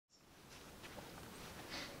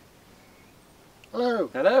Hello.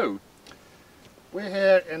 Hello. We're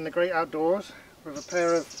here in the great outdoors with a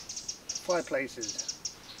pair of fireplaces,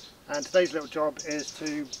 and today's little job is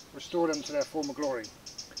to restore them to their former glory.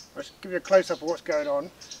 I'll just give you a close-up of what's going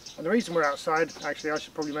on, and the reason we're outside, actually I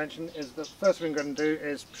should probably mention, is the first thing we're going to do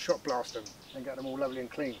is shot blast them and get them all lovely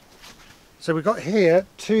and clean. So we've got here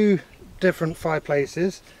two different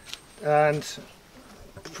fireplaces and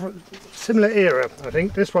similar era. I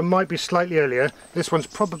think this one might be slightly earlier. This one's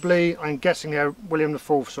probably, I'm guessing, a William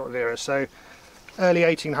IV sort of era, so early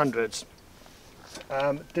 1800s.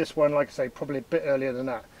 This one, like I say, probably a bit earlier than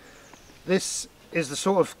that. This is the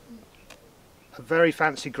sort of a very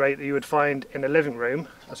fancy grate that you would find in a living room,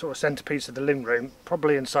 a sort of centerpiece of the living room,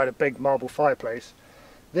 probably inside a big marble fireplace.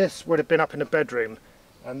 This would have been up in a bedroom,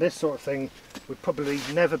 and this sort of thing would probably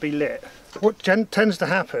never be lit. What tends to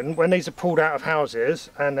happen when these are pulled out of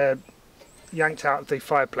houses and they're yanked out of the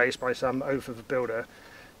fireplace by some oaf of a builder,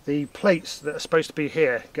 the plates that are supposed to be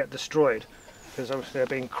here get destroyed because obviously they're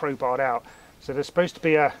being crowbarred out. So there's supposed to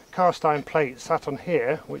be a cast iron plate sat on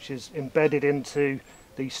here which is embedded into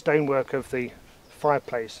the stonework of the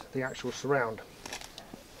fireplace, the actual surround.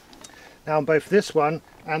 Now on both this one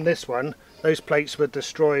and this one, those plates were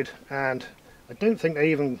destroyed, and I don't think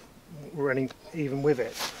they even were even with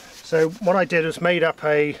it. So what I did was made up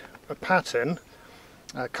a pattern,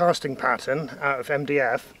 a casting pattern out of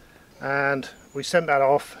MDF, and we sent that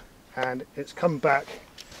off, and it's come back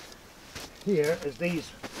here as these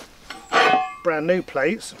brand new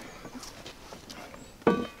plates.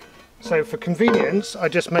 So for convenience I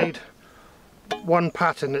just made one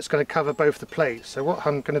pattern that's going to cover both the plates. So what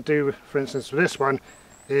I'm going to do, for instance, with this one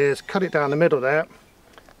is cut it down the middle there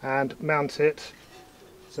and mount it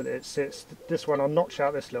so that it sits, this one I'll notch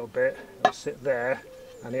out this little bit, it'll sit there,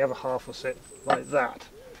 and the other half will sit like that.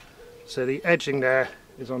 So the edging there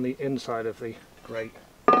is on the inside of the grate.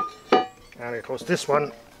 And of course this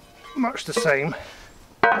one, much the same,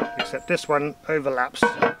 except this one overlaps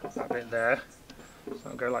that bit there. So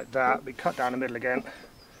I'll go like that, be cut down the middle again,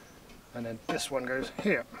 and then this one goes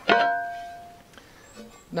here.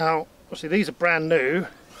 Now, obviously these are brand new.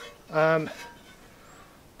 I'm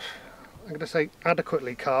going to say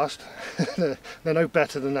adequately cast. They're no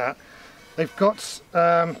better than that. They've got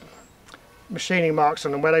machining marks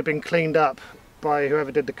on them where they've been cleaned up by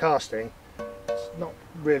whoever did the casting. It's not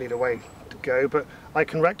really the way to go, but I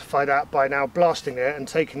can rectify that by now blasting it and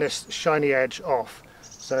taking this shiny edge off.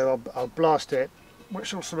 So I'll blast it,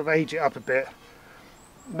 which will sort of age it up a bit,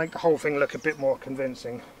 make the whole thing look a bit more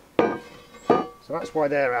convincing. So that's why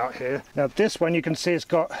they're out here. Now this one, you can see it's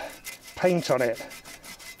got paint on it,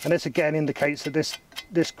 and this again indicates that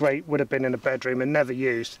this grate would have been in a bedroom and never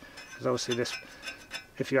used, because obviously this,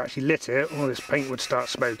 if you actually lit it, all this paint would start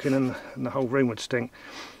smoking and the whole room would stink.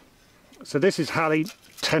 So this is how they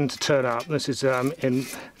tend to turn up. This is in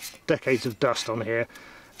decades of dust on here,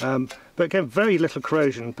 but again very little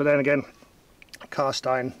corrosion. But then again, cast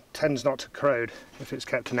iron tends not to corrode if it's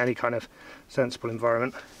kept in any kind of sensible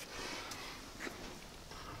environment.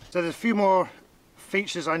 So there's a few more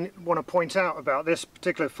features I want to point out about this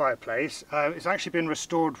particular fireplace. It's actually been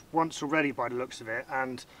restored once already by the looks of it,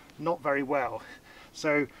 and not very well.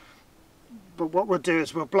 So, but what we'll do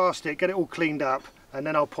is we'll blast it, get it all cleaned up, and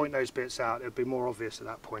then I'll point those bits out. It'll be more obvious at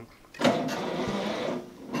that point.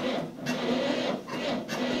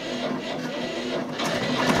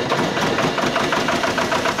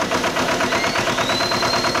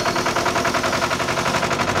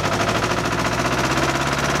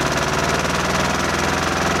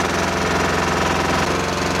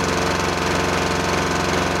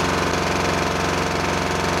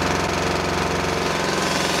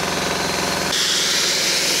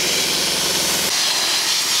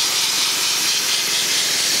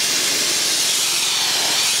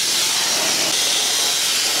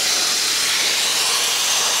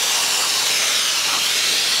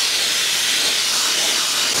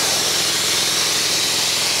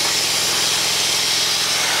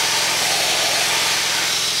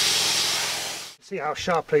 See how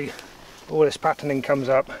sharply all this patterning comes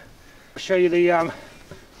up. I'll show you the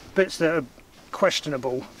bits that are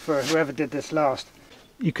questionable for whoever did this last.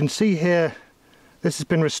 You can see here this has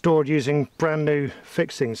been restored using brand new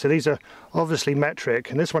fixings, so these are obviously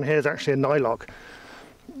metric, and this one here is actually a nylock,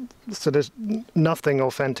 so there's nothing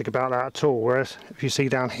authentic about that at all. Whereas if you see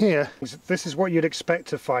down here, this is what you'd expect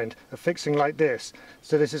to find, a fixing like this.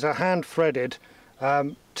 So this is a hand threaded,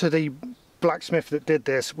 to the blacksmith that did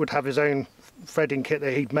this would have his own threading kit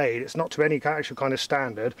that he'd made. It's not to any actual kind of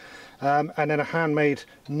standard, and then a handmade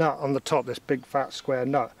nut on the top, this big fat square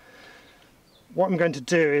nut. What I'm going to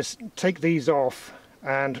do is take these off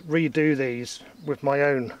and redo these with my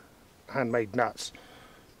own handmade nuts,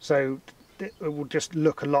 so it will just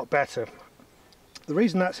look a lot better. The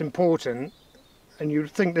reason that's important, and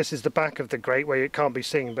you'd think this is the back of the grate where it can't be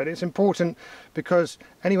seen, but it's important because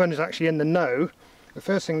anyone who's actually in the know, the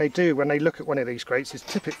first thing they do when they look at one of these grates is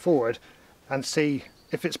tip it forward and see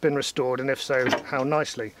if it's been restored, and if so, how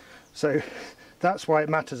nicely. So that's why it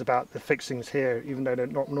matters about the fixings here, even though they're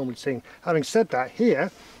not normally seen. Having said that,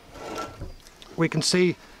 here we can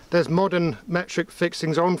see there's modern metric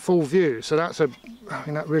fixings on full view, so that's I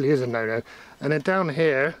mean, that really is a no-no. And then down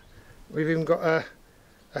here we've even got a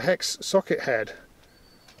hex socket head,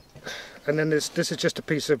 and then this is just a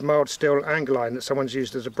piece of mild steel angle iron that someone's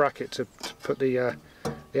used as a bracket to put the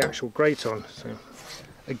actual grate on. So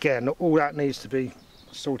again, all that needs to be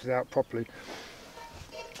sorted out properly,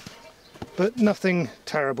 but nothing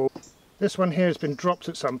terrible. This one here has been dropped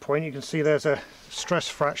at some point. You can see there's a stress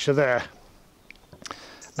fracture there.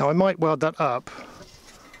 Now I might weld that up,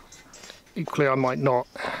 equally I might not.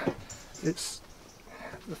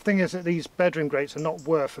 The thing is that these bedroom grates are not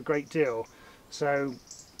worth a great deal, so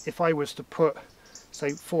if I was to put, say,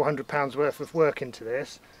 £400 worth of work into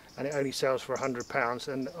this and it only sells for £100,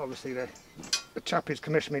 then obviously the chap who's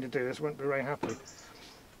commissioned me to do this won't be very happy.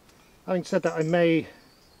 Having said that, I may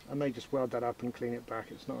just weld that up and clean it back.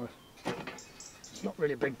 It's not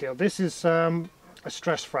really a big deal. This is a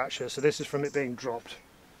stress fracture, so this is from it being dropped.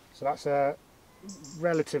 So that's a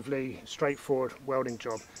relatively straightforward welding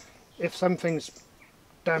job. If something's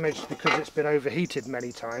damaged because it's been overheated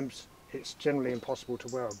many times, it's generally impossible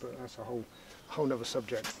to weld, but that's a whole nother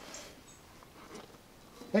subject.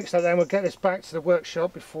 Next up then, we'll get this back to the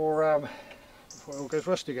workshop before it all goes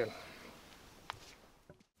rusty again.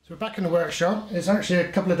 So we're back in the workshop. It's actually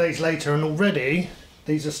a couple of days later, and already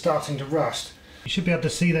these are starting to rust. You should be able to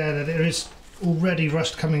see there that there is already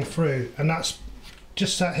rust coming through, and that's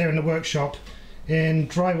just sat here in the workshop in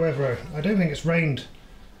dry weather. I don't think it's rained.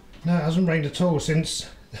 No, it hasn't rained at all since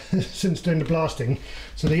since doing the blasting.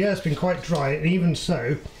 So the air's been quite dry, and even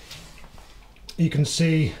so, you can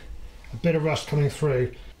see a bit of rust coming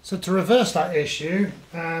through. So to reverse that issue,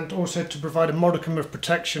 and also to provide a modicum of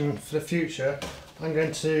protection for the future, I'm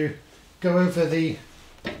going to go over the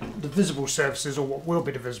visible surfaces, or what will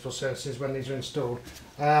be the visible surfaces when these are installed,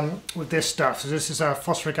 with this stuff. So this is our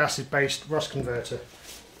phosphoric acid based rust converter.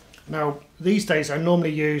 Now these days I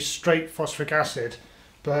normally use straight phosphoric acid,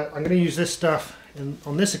 but I'm going to use this stuff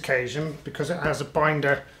on this occasion because it has a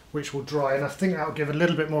binder which will dry, and I think that will give a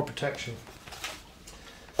little bit more protection.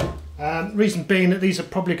 Reason being that these are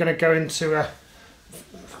probably going to go into a,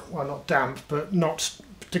 well, not damp but not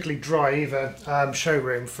particularly dry either,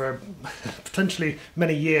 showroom for potentially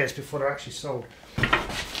many years before they're actually sold. A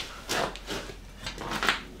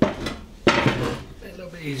little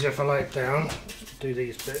bit easier if I lay it down, do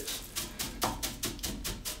these bits.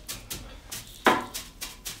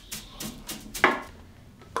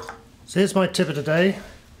 So here's my tip of the day.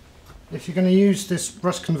 If you're going to use this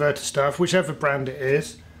rust converter stuff, whichever brand it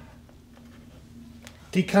is,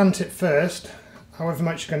 decant it first, however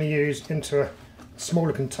much you're going to use, into a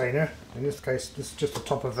smaller container. In this case, this is just the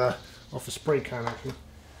top of off a spray can actually.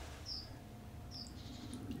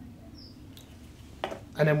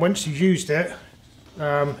 And then once you've used it,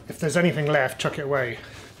 if there's anything left, chuck it away,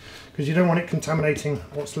 because you don't want it contaminating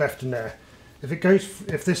what's left in there.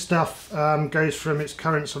 If this stuff goes from its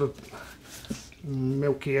current sort of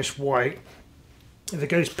milky-ish white, if it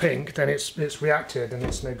goes pink, then it's reacted and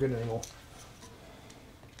it's no good anymore.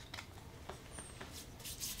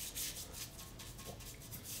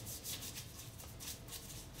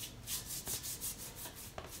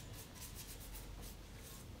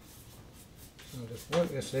 So I'll just wipe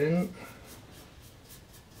this in.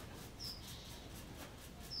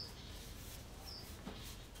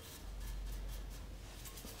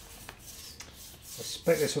 I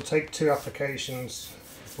suspect this will take 2 applications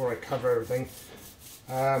before I cover everything.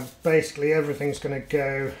 Basically everything's going to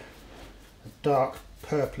go a dark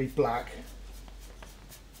purpley black,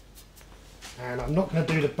 and I'm not going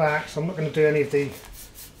to do the back, so I'm not going to do any of the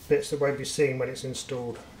bits that won't be seen when it's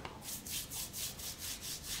installed.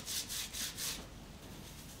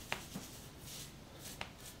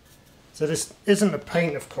 So this isn't a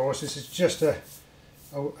paint, of course, this is just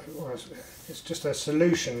it's just a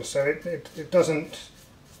solution, so it doesn't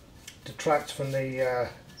detract from the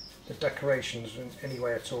decorations in any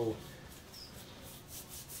way at all.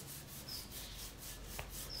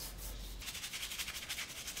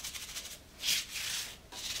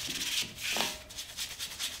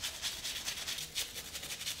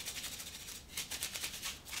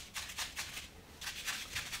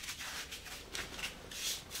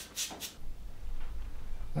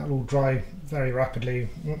 That'll all dry very rapidly,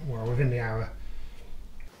 well, within the hour.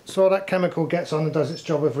 So while that chemical gets on and does its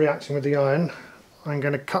job of reacting with the iron, I'm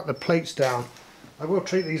going to cut the plates down. I will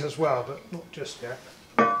treat these as well, but not just yet.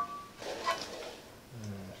 22.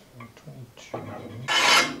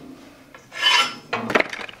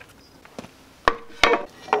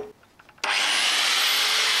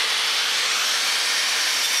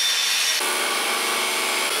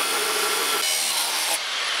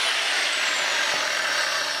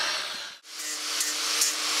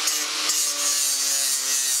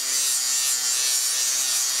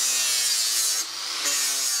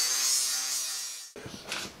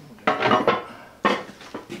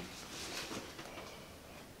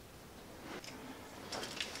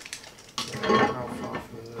 How far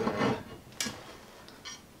from there?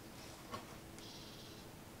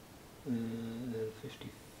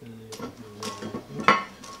 55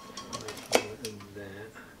 and there.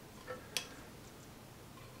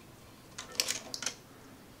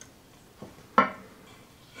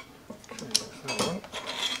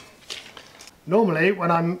 Normally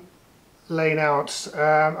when I'm laying out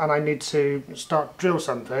and I need to start drill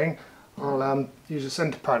something, I'll use a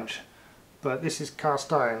centre punch, but this is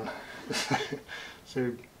cast iron.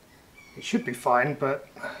 So it should be fine, but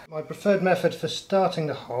my preferred method for starting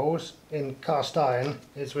the holes in cast iron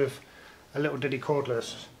is with a little ditty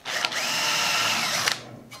cordless.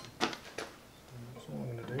 That's all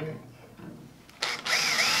I'm going to do.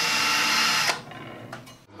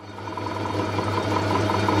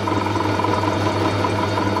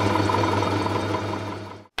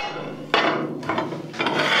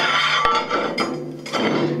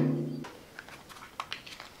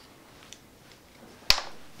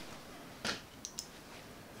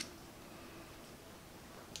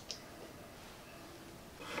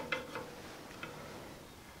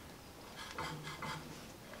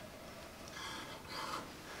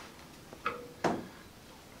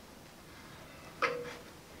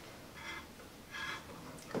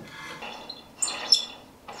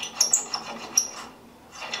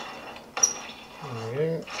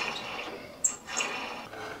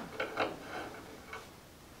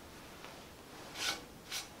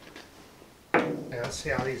 Let's see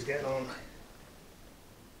how these are getting on.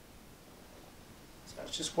 So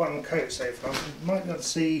that's just one coat so far. You might not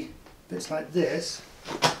see bits like this.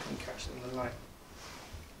 You can catch them in the light.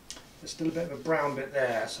 There's still a bit of a brown bit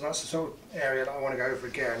there, so that's the sort of area that I want to go over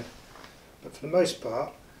again. But for the most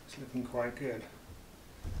part, it's looking quite good.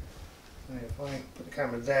 So if I put the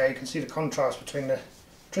camera there, you can see the contrast between the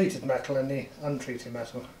treated metal and the untreated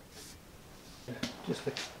metal. Just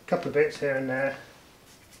a couple of bits here and there.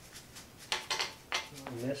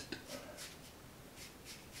 Missed.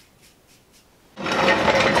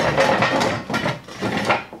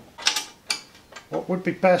 What would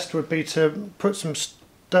be best would be to put some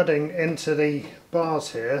studding into the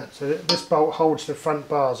bars here, so that this bolt holds the front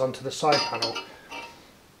bars onto the side panel.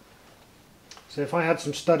 So if I had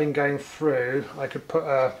some studding going through, I could put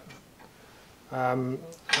a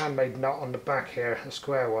handmade nut on the back here, a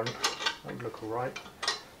square one. That would look alright.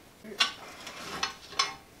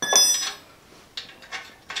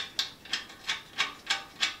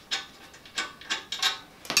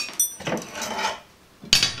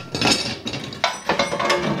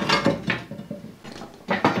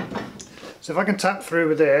 So if I can tap through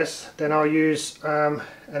with this, then I'll use an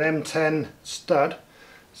M10 stud.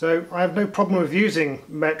 So I have no problem with using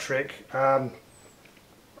metric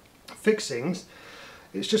fixings,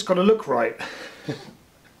 it's just got to look right.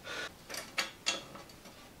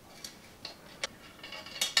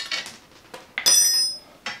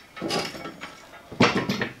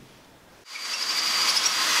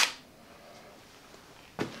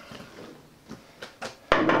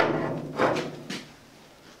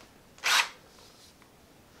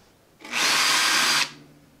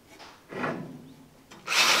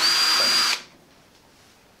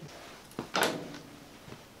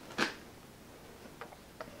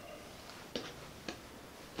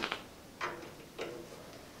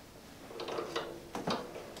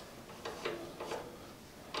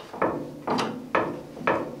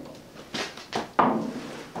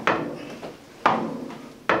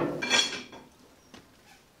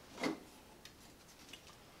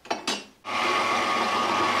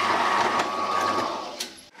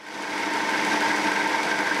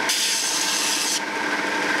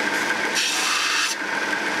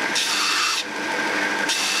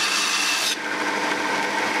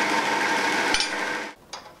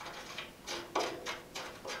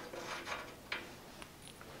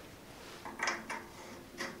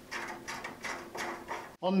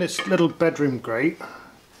 On this little bedroom grate,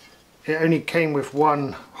 it only came with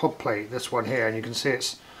one hob plate, this one here, and you can see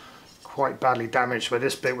it's quite badly damaged, where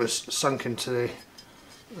this bit was sunk into the,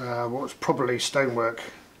 what was probably stonework.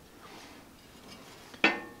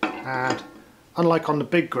 And unlike on the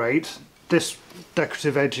big grate, this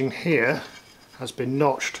decorative edging here has been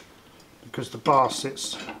notched because the bar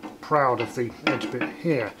sits proud of the edge bit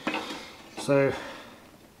here. So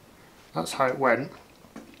that's how it went.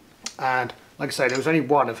 And like I say, there was only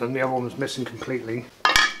one of them, the other one was missing completely.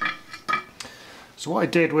 So what I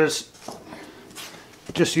did was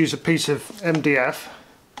just use a piece of MDF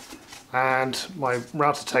and my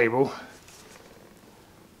router table,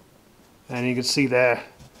 and you can see there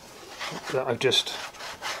that I've just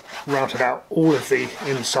routed out all of the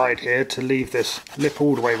inside here to leave this lip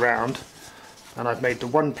all the way round. And I've made the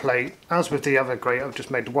one plate, as with the other grate, I've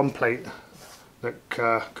just made the one plate that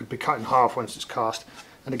could be cut in half once it's cast.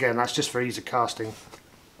 And again, that's just for ease of casting.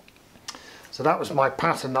 So that was my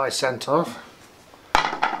pattern that I sent off.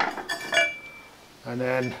 And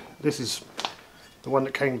then this is the one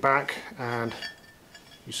that came back, and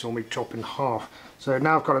you saw me chop in half. So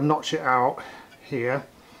now I've got to notch it out here,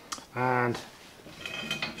 and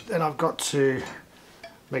then I've got to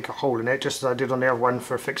make a hole in it, just as I did on the other one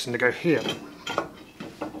for fixing to go here.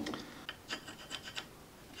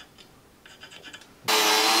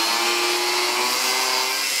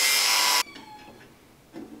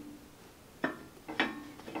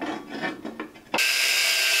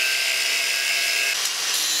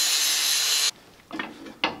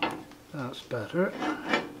 That's better.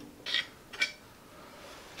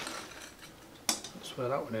 That's where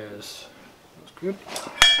that one is. That's good.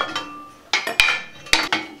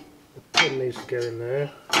 The pin needs to go in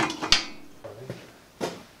there.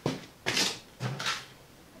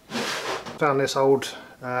 Found this old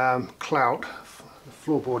clout,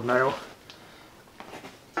 floorboard nail,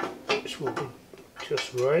 which will be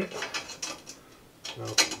just right.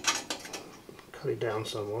 I'll cut it down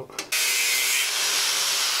somewhat.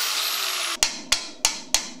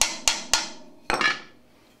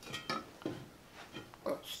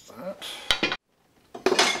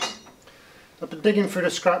 I've been digging through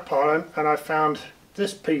the scrap pile and I found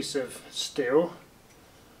this piece of steel,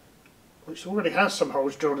 which already has some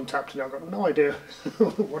holes drilled and tapped in it. I've got no idea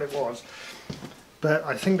what it was, but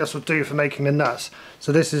I think this will do for making the nuts.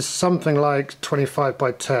 So this is something like 25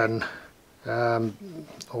 by 10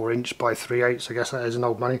 or inch by 3/8, I guess that is in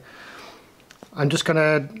old money. I'm just going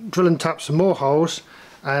to drill and tap some more holes,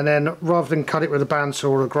 and then rather than cut it with a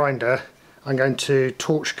bandsaw or a grinder, I'm going to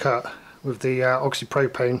torch cut with the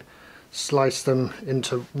oxypropane, slice them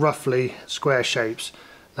into roughly square shapes.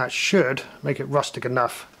 That should make it rustic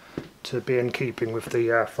enough to be in keeping with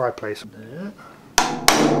the fireplace. There.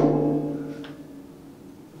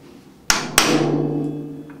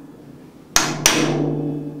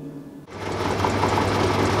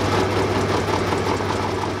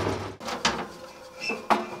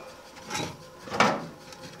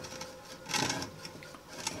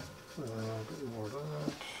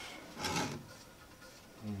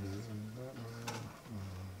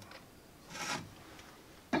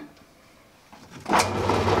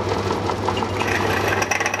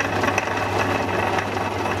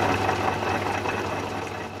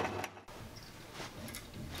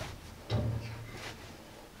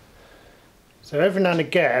 So every now and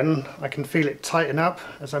again I can feel it tighten up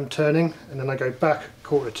as I'm turning, and then I go back a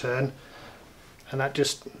quarter turn and that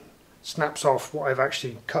just snaps off what I've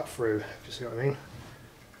actually cut through, if you see what I mean.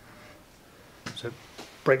 So it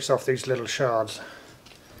breaks off these little shards.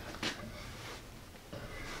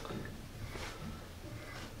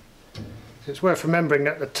 So it's worth remembering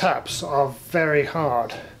that the taps are very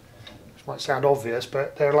hard, which might sound obvious,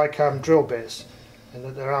 but they're like drill bits, and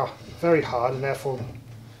that they are very hard and therefore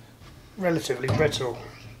relatively brittle.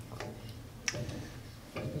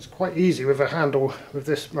 It's quite easy with a handle with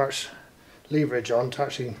this much leverage on to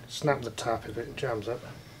actually snap the tap if it jams up.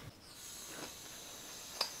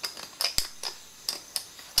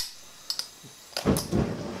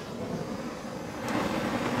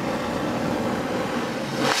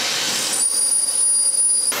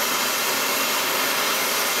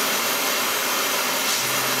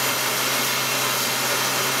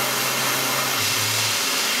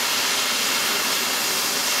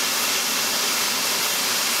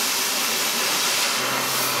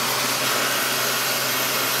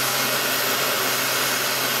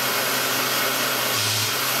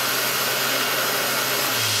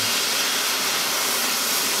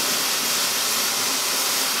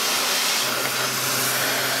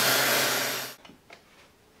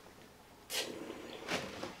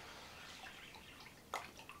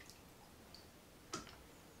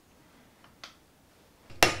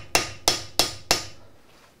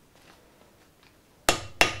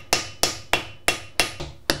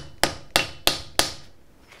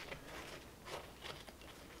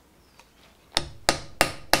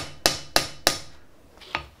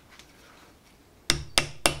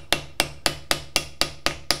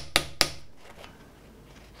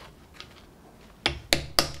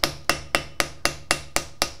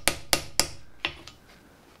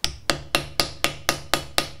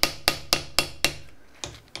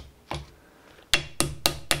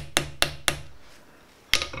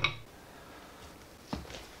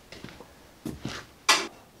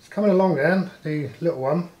 coming along then, the little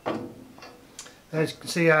one. As you can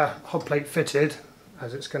see, hot plate fitted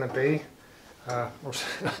as it's going to be. So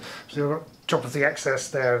I've got drop of the excess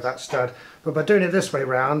there of that stud, but by doing it this way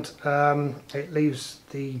round, it leaves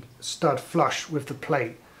the stud flush with the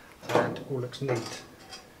plate and it all looks neat.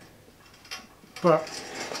 But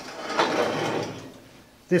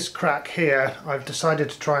this crack here I've decided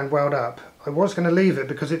to try and weld up. I was going to leave it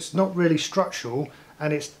because it's not really structural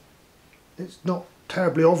and it's not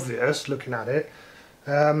terribly obvious looking at it,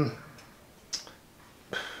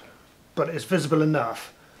 but it's visible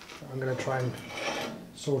enough. I'm going to try and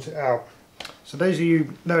sort it out. So those of you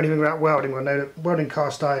who know anything about welding will know that welding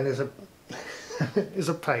cast iron is a is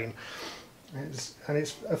a pain. And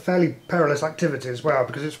it's a fairly perilous activity as well,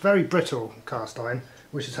 because it's very brittle cast iron,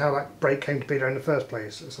 which is how that brake came to be there in the first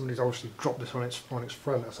place. Somebody's obviously dropped this on its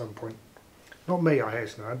front at some point. Not me, I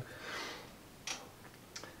hasten to add.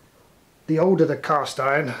 The older the cast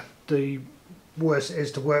iron, the worse it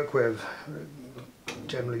is to work with,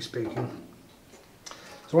 generally speaking.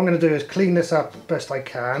 So what I'm going to do is clean this up best I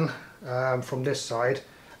can from this side,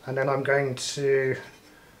 and then I'm going to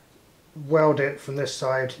weld it from this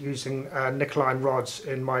side using nickel iron rods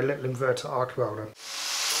in my little inverter arc welder.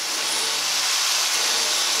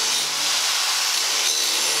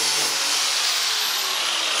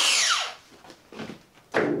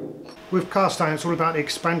 With cast iron, it's all about the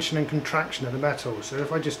expansion and contraction of the metal, so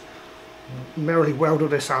if I just merrily weld all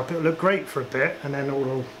this up, it'll look great for a bit and then all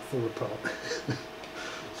will fall apart.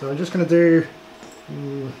 So I'm just going to do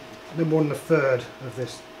a little more than a third of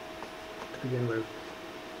this to begin with.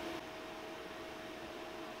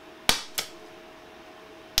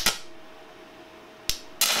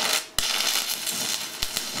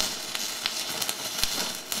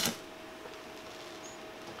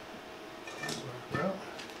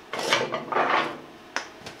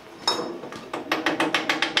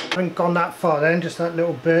 I haven't gone that far then, just that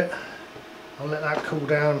little bit. I'll let that cool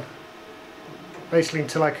down basically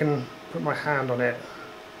until I can put my hand on it.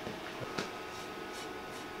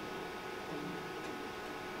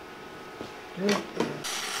 Okay.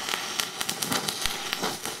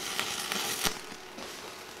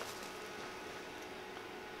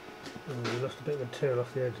 Oh, we lost a bit of material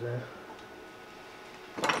off the edge there.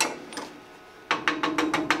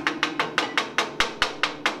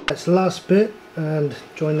 That's the last bit, and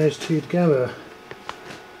join those two together.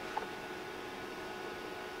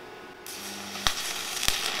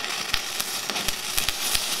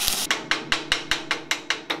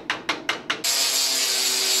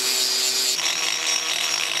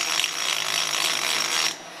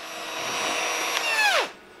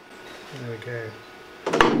 There we go.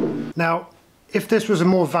 Now, if this was a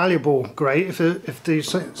more valuable grate, if the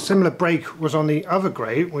similar brake was on the other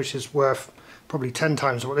grate, which is worth probably 10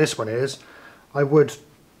 times what this one is, I would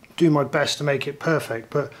do my best to make it perfect,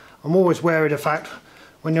 but I'm always wary of the fact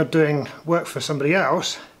when you're doing work for somebody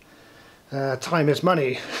else, time is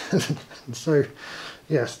money. So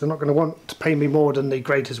yes, they're not going to want to pay me more than the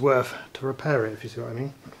grate is worth to repair it, if you see what I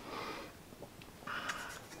mean.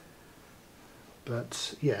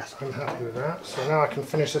 But yes, I'm happy with that. So now I can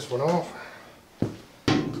finish this one off.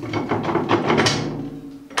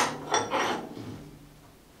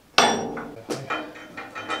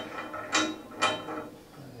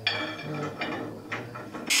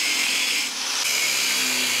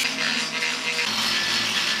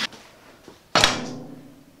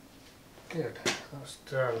 Good, that's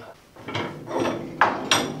done.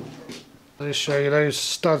 I'll just show you those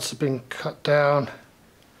studs have been cut down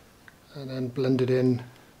and then blended in.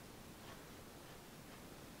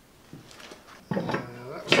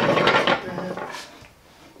 That's there.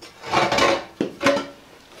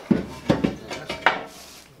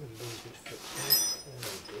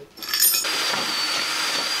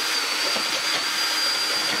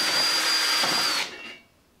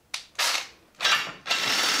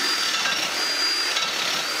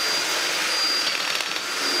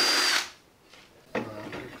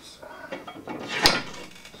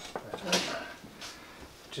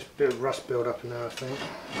 Just a bit of rust build up in there, I think.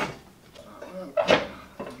 I'm going to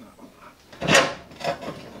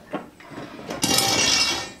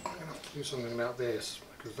have to do something about this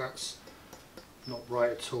because that's not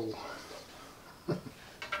right at all. So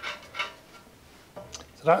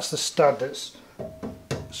that's the stud that's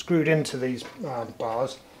screwed into these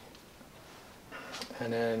bars,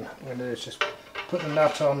 and then what I'm going to do is just put the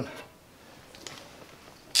nut on.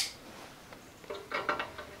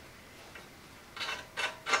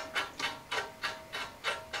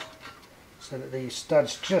 So that the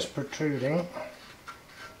stud's just protruding.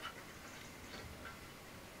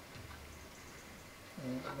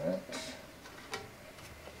 Like that.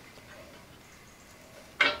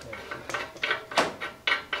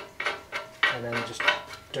 and then just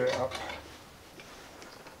do it up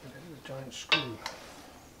with a giant screw.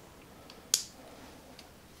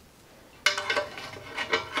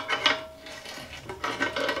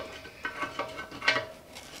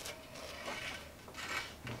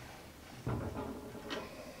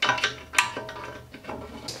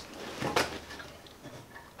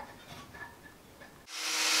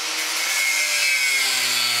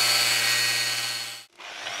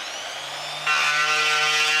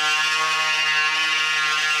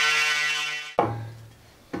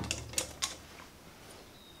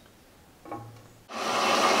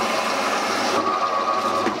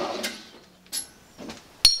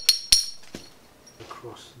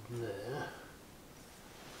 Across there.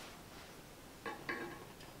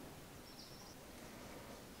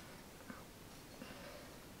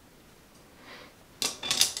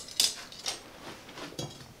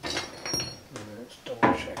 Let's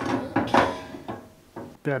double check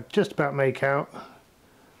that. Just about make out.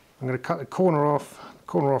 I'm going to cut the corner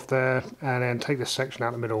off there, and then take this section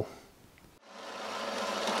out the middle.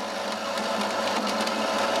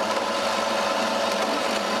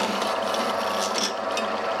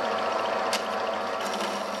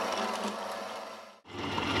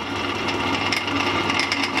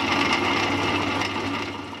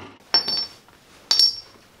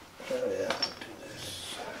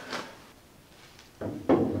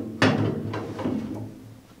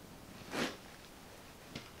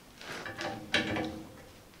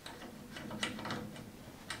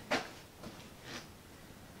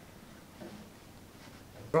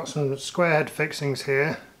 Got some square head fixings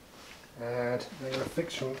here, and they're going to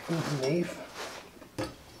fix from underneath.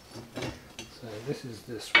 So this is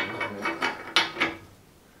this one, isn't it?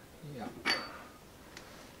 Yeah.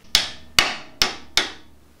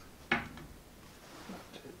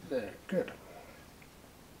 That's it there, good.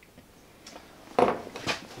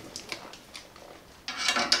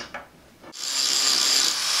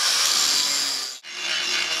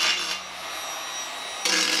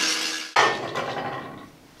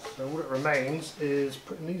 So what it remains is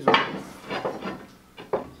putting these on.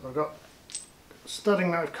 So I've got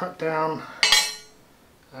studding that I've cut down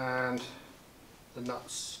and the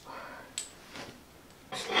nuts.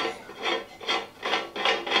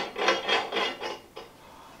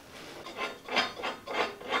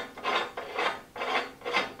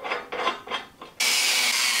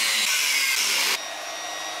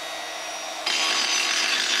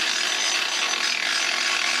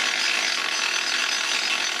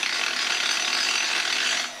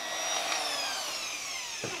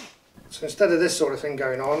 So instead of this sort of thing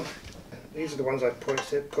going on, these are the ones I've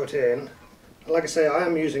put in. And like I say, I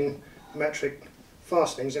am using metric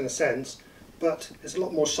fastenings in a sense, but it's a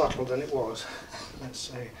lot more subtle than it was. Let's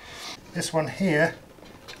see. This one here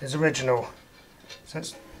is original. So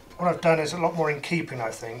what I've done is a lot more in keeping,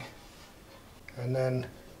 I think. And then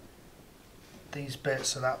these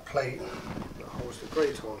bits of that plate that holds the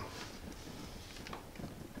grate on.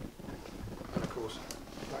 And of course,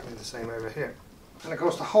 exactly the same over here. And of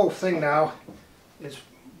course the whole thing now is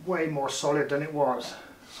way more solid than it was,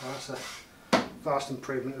 so that's a vast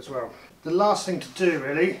improvement as well. The last thing to do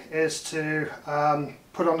really is to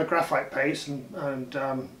put on the graphite paste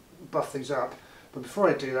and buff these up, but before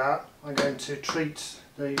I do that I'm going to treat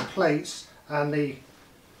the plates and the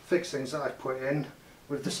fixings that I've put in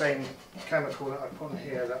with the same chemical that I put in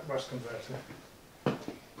here, that rust converter.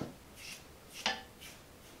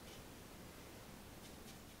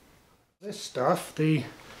 This stuff, the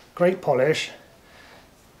grate polish,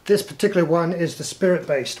 this particular one is the spirit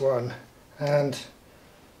based one, and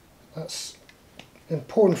that's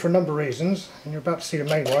important for a number of reasons, and you're about to see the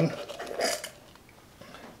main one,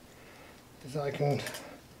 is that I can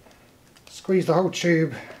squeeze the whole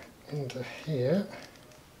tube into here.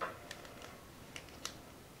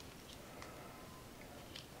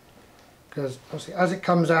 Because obviously as it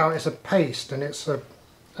comes out it's a paste and it's an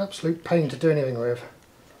absolute pain to do anything with.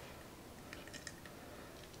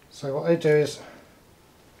 So what I do is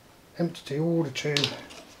empty all the tube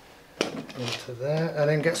into there and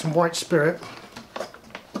then get some white spirit,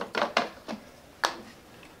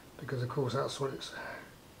 because of course that's what it's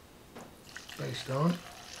based on,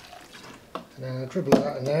 and then I dribble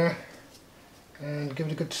that in there and give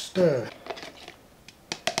it a good stir.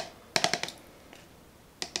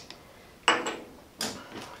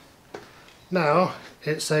 Now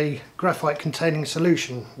it's a graphite containing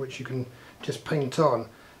solution which you can just paint on,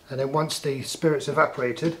 and then once the spirit's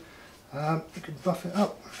evaporated you can buff it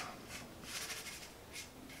up.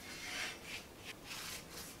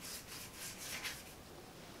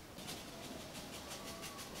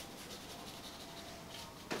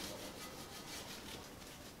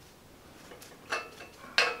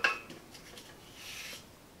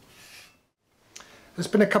 It's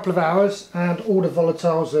been a couple of hours and all the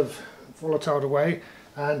volatiles have volatiled away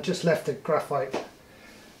and just left the graphite.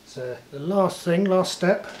 So the last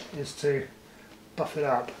step is to buff it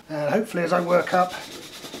up. And hopefully as I work up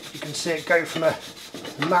you can see it go from a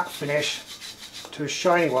matte finish to a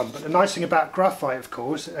shiny one. But the nice thing about graphite, of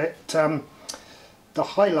course, the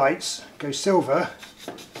highlights go silver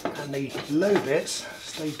and the low bits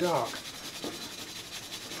stay dark.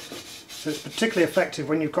 So it's particularly effective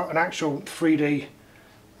when you've got an actual 3D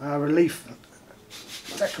relief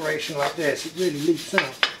decoration like this. It really leaps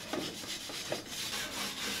out.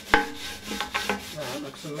 Oh, it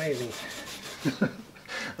looks amazing.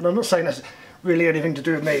 And I'm not saying that's really anything to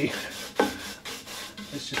do with me.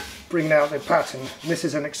 It's just bringing out the pattern. This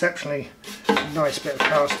is an exceptionally nice bit of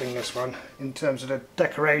casting, this one, in terms of the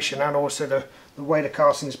decoration and also the way the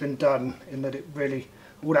casting has been done, in that it really,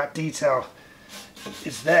 all that detail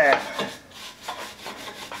is there.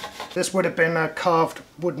 This would have been a carved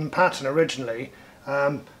wooden pattern originally,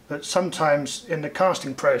 but sometimes in the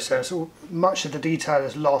casting process much of the detail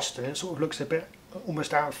is lost and it sort of looks a bit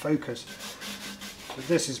almost out of focus. But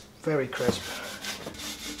this is very crisp.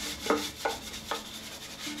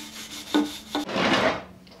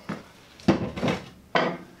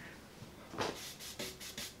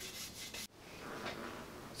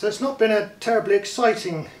 So it's not been a terribly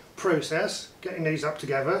exciting process getting these up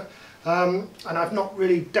together, and I've not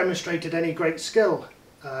really demonstrated any great skill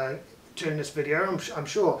during this video, I'm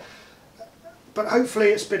sure, but hopefully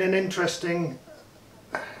it's been an interesting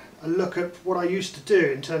look at what I used to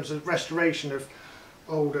do in terms of restoration of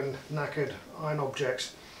old and knackered iron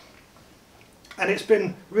objects. And it's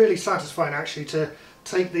been really satisfying actually to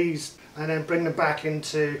take these and then bring them back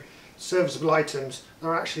into serviceable items that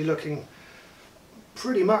are actually looking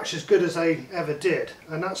pretty much as good as they ever did,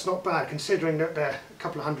 and that's not bad considering that they're a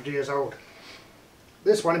couple of 100 years old.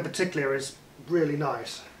 This one in particular is really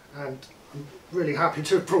nice and I'm really happy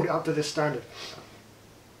to have brought it up to this standard.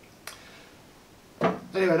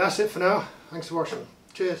 Anyway, that's it for now. Thanks for watching.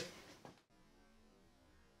 Cheers.